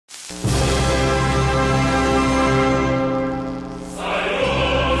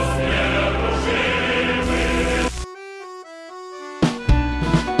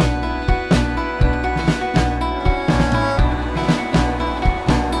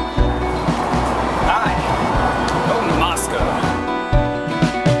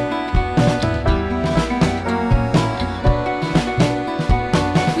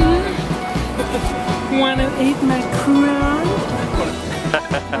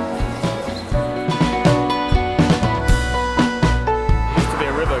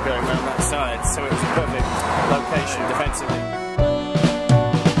Italy.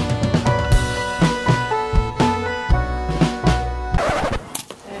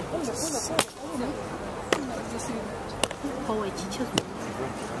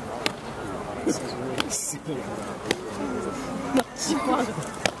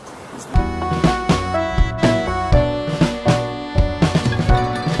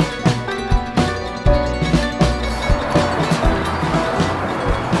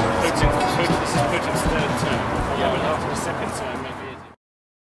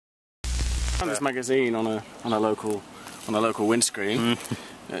 This magazine on a local windscreen.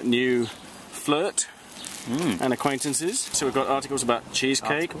 New flirt and acquaintances. So we've got articles about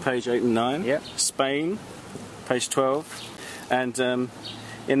cheesecake, page 8 and 9. Yep. Spain, page 12, and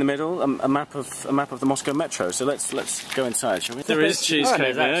in the middle a map of the Moscow metro. So let's go inside, shall we? There is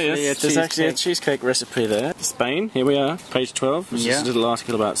cheesecake there. Yes, there's actually a cheesecake recipe there. Spain. Here we are, page 12. There's a little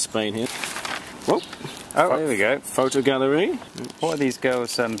article about Spain here. Whoa. Oh, here we go. Photo gallery. What are these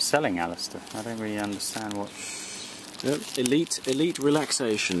girls selling, Alistair? I don't really understand what... Elite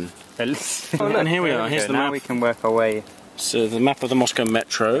relaxation. Oh, and here we are. Here's the map. Now we can work our way. So the map of the Moscow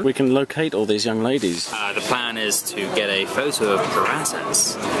metro. We can locate all these young ladies. The plan is to get a photo of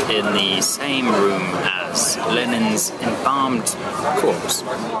Caracas in the same room as Lenin's embalmed corpse.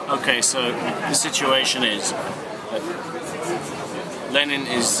 Okay, so the situation is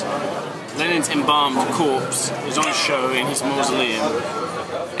Lenin's embalmed corpse is on show in his mausoleum.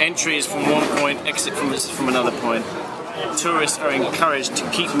 Entry is from one point, exit from another point. Tourists are encouraged to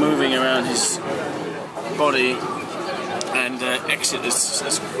keep moving around his body and exit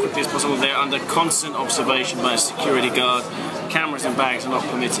as quickly as possible. They're under constant observation by a security guard. Cameras and bags are not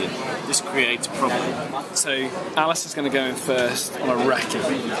permitted. This creates a problem. So Alice is going to go in first on a recce.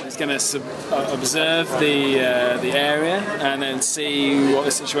 He's going to observe the area and then see what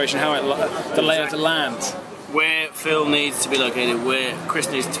the situation, the lay of the land. Where Phil needs to be located, where Chris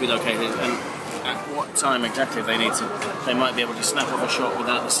needs to be located, and at what time exactly they might be able to snap off a shot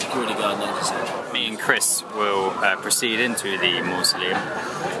without the security guard noticing. Me and Chris will proceed into the mausoleum.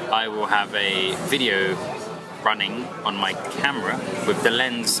 I will have a video running on my camera with the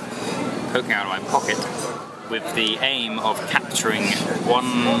lens poking out of my pocket with the aim of capturing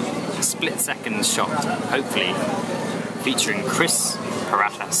one split-second shot, hopefully, featuring Chris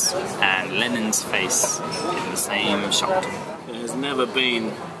Paratas and Lenin's face in the same shot. There has never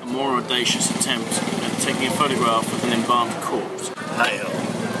been a more audacious attempt at taking a photograph of an embalmed corpse. Hail.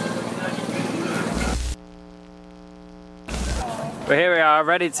 Well, here we are,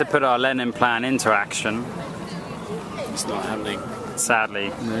 ready to put our Lenin plan into action. It's not happening.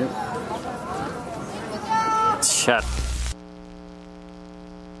 Sadly. No. Shut.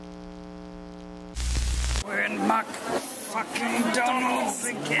 We're in McDonald's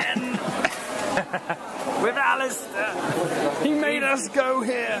again. With Alistair. He made us go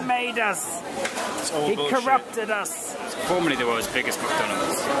here. He made us. He bullshit. corrupted us. It's formerly the world's biggest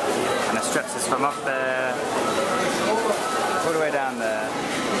McDonald's. And it stretches from up there all the way down there.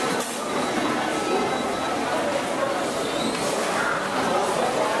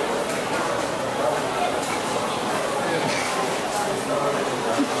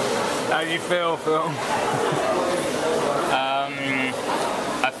 How do you feel, Phil?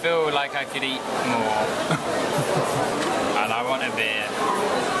 I feel like I could eat more. And I want a beer.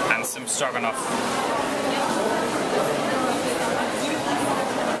 And some stroganoff.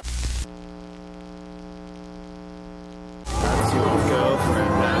 That's your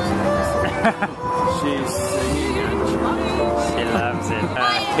girlfriend now. She's singing and She loves it.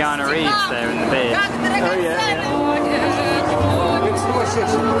 Keanu Reeves there in the bed. oh yeah.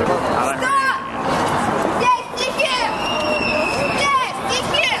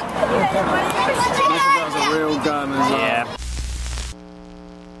 That was a real gun as well. Yeah.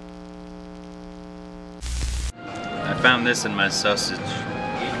 I found this in my sausage.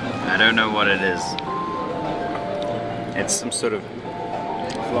 I don't know what it is. It's some sort of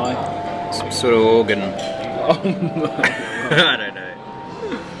Fly. some sort of organ. Oh my. I don't know.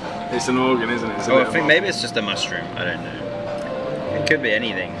 It's an organ, isn't it? Oh, I think maybe it's just a mushroom. I don't know. It could be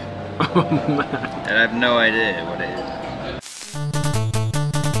anything. Oh man. And I have no idea what it is.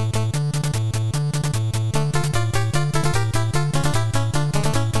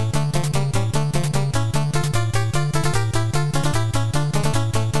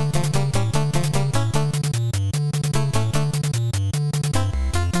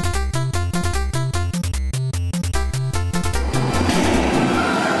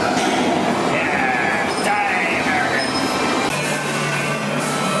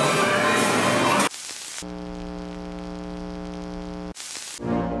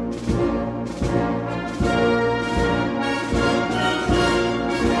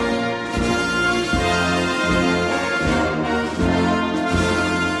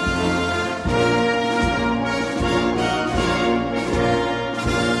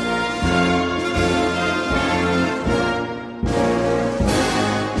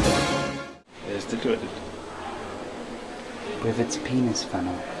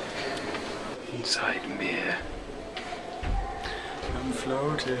 Inside Mir. I'm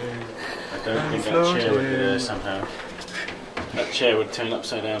floating. I don't think that chair would be there somehow. That chair would turn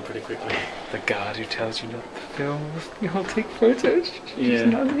upside down pretty quickly. The guard who tells you not to film, you'll take photos. Yeah. She's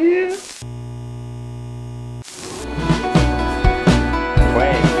not here. Wait.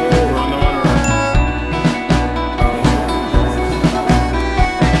 We're on the monorail.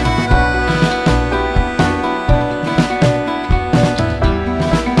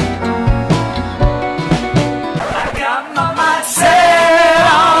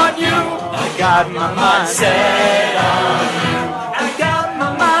 Got my mind set on you. I got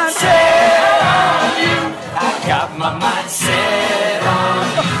my mind set on you. I got my mind set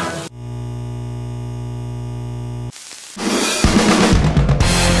on you.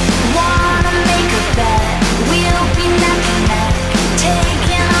 Wanna make a bet? We'll be neck and neck,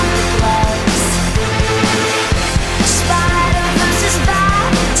 taking off the gloves. Spider versus bat,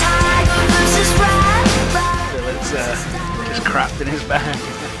 tiger versus rat. Phil's just crapped in his bag.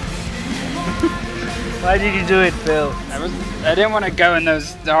 Why did you do it, Phil? I didn't want to go in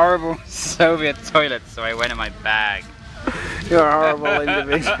those horrible Soviet toilets, so I went in my bag. You're a horrible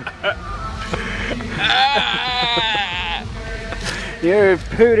individual. You're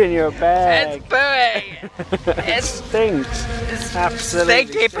pooed in your bag. It's pooing! It stinks. It's absolutely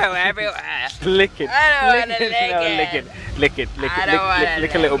stinky poo everywhere. Lick it. I don't want to lick No, it. lick it. Lick it. Lick I it. don't wanna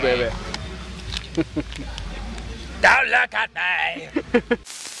Lick a little lick bit of it. Don't look at me!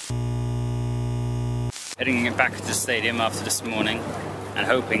 Heading back to the stadium after this morning and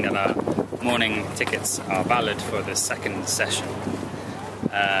hoping that our morning tickets are valid for the second session.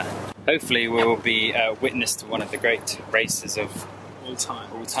 Hopefully we'll be witness to one of the great races of All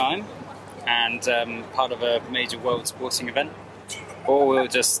time. time and part of a major world sporting event, or we'll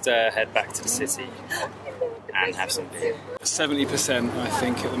just head back to the city and have some beer. 70%, I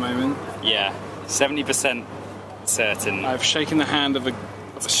think, at the moment. Yeah, 70% certain. I've shaken the hand of a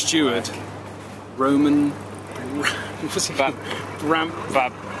steward, Roman. What's he called? Roman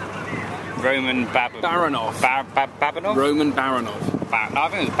Baranov. Babanov? Roman Baranov. No, I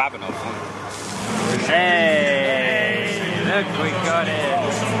think it was Babanov. Hey! Look, we got it!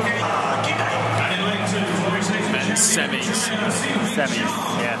 And semis. Semis,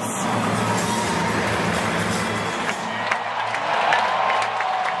 yes.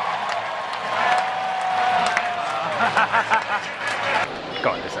 Go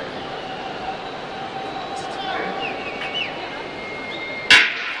on, this second.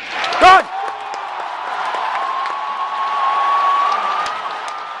 God!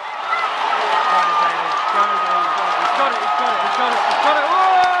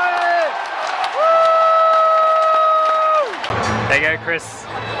 There you go, Chris.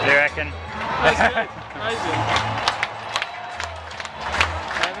 What do you reckon? That's good. Amazing.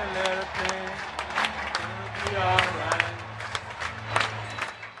 Have a little thing. It'll be alright.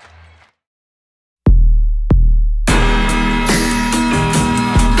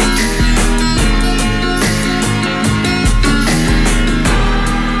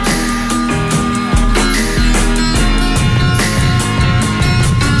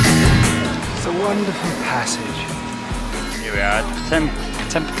 It's a wonderful passage. Here we are at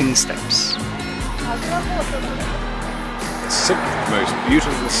Temkin Steps. The 6th most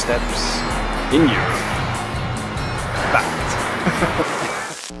beautiful steps in Europe. Fact.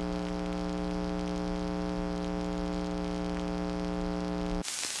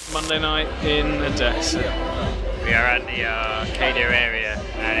 Monday night in Odessa. We are at the Arcadia area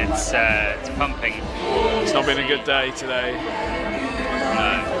and it's pumping. It's not been a good day today.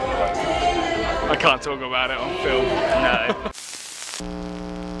 No. I can't talk about it on film. No.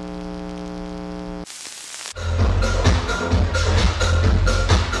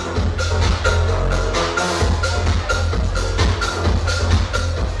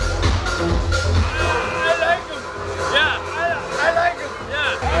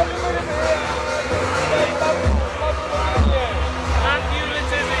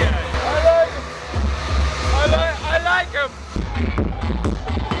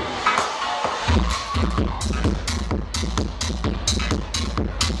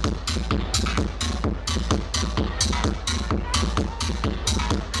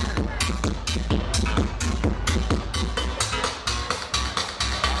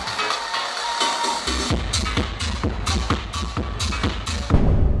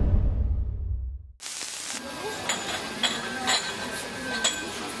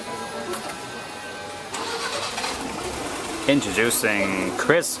 Introducing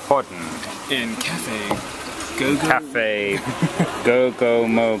Chris Horton In Cafe Go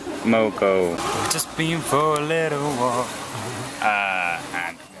Mogo. Just been for a little walk.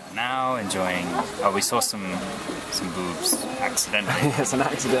 And we are now enjoying. Oh, we saw some boobs accidentally. It's an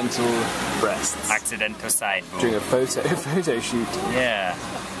accidental breast. Accidental side boob. During a photo shoot. Yeah,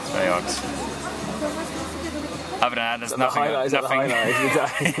 it's very odd. Other than that, there's nothing.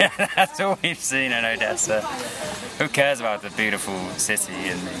 Yeah, that's all we've seen in Odessa. Who cares about the beautiful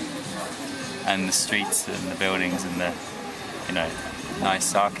city and the streets and the buildings and the, you know,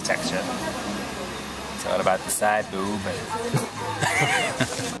 nice architecture? It's all about the side boob.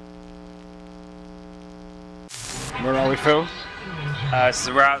 Where are we, Phil?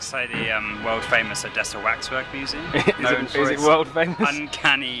 So we're outside the world famous Odessa Waxwork Museum. Is it world famous?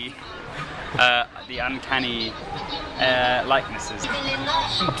 Uncanny, the uncanny likenesses.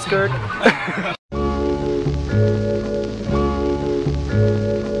 Skirt.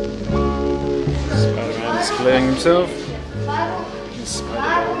 Spider-Man displaying himself.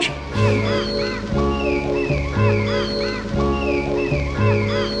 Spider-Man.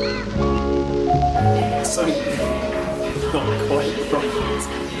 So not quite right.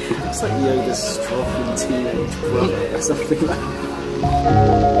 It's like Yoda's stroking teenage brother or something like that.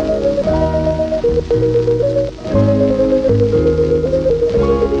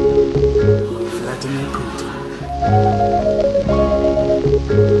 Vladimir Putin.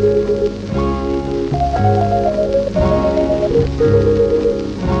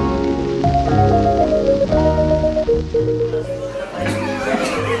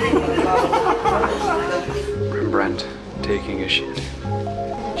 Rembrandt taking a shit.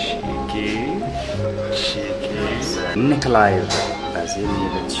 Cheeky. Nikolai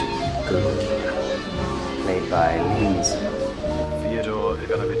Vasilievich Gogol, played by Linz. Fyodor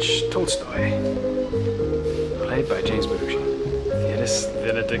Ivanovich Tolstoy, played by James Belushi.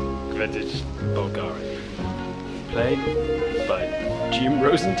 Venedict Bulgarian, played by Jim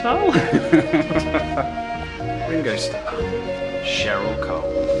Rosenthal. Ringo Starr, Cheryl Cole.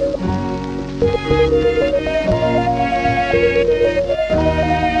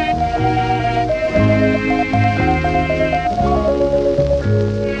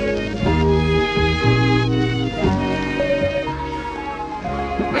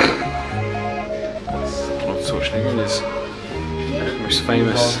 Schwarzenegger, his most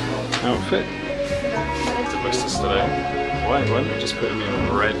famous outfit. Sylvester Stallone. Why don't they just put him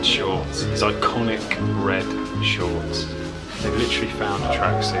in red shorts? His iconic red shorts. They've literally found a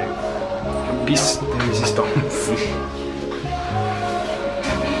tracksuit. Bis de resistance.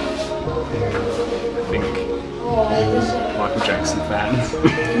 I think all Michael Jackson fans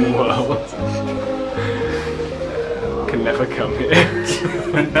in the world can never come here.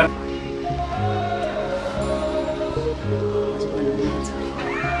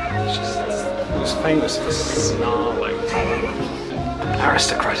 He's famous for snarling.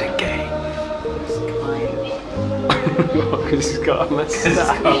 Aristocratic gay. Because he's got a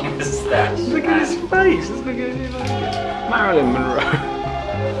moustache. Look at his face. Look at him. Marilyn Monroe.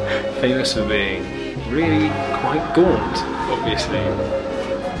 Famous for being really quite gaunt, obviously.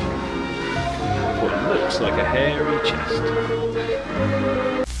 What looks like a hairy chest.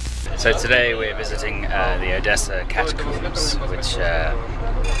 So today we're visiting the Odessa catacombs, which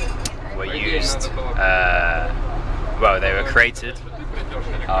were used, well, they were created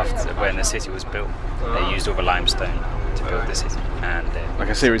after when the city was built. They used all the limestone to build the city, and like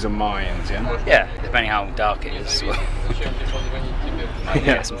a series of mines, yeah? Yeah, depending how dark it is, we'll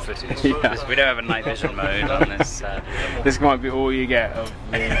get some footage. Yeah. We don't have a night vision mode on this. This might be all you get of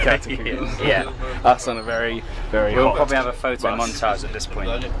the catacombs. Yeah. Us on a very, very We'll hot probably have a photo bus. montage at this point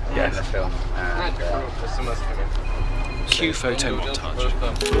in the film. Cue photo montage.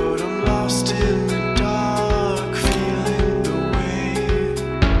 But I'm lost in the dark, feeling the weight.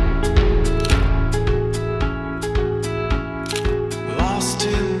 Lost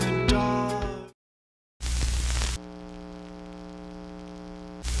in the dark.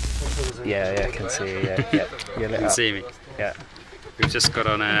 Yeah, I can see you. Yeah. You can see me. Yeah. We've just got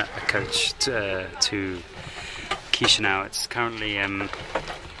on a coach to Chisinau. It's currently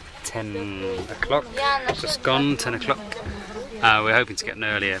 10 o'clock, just gone 10 o'clock. We're hoping to get an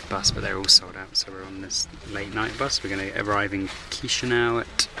earlier bus, but they're all sold out, so we're on this late night bus. We're going to arrive in Chisinau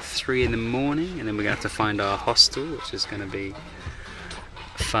at 3 in the morning, and then we're going to have to find our hostel, which is going to be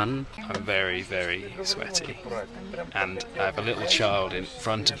fun. I'm very, very sweaty, and I have a little child in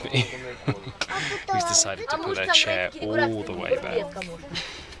front of me who's decided to put her chair all the way back,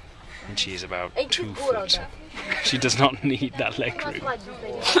 and she's about 2 foot. She does not need that leg room.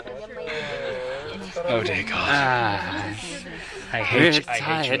 Oh dear God. I hate you. I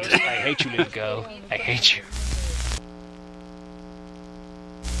hate you, little girl. I hate you.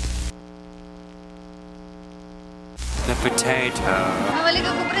 The potato. Mabalik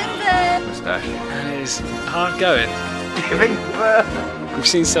ako, princess! moustache. And it's hard going. Giving birth. We've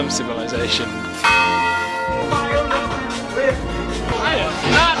seen some civilization.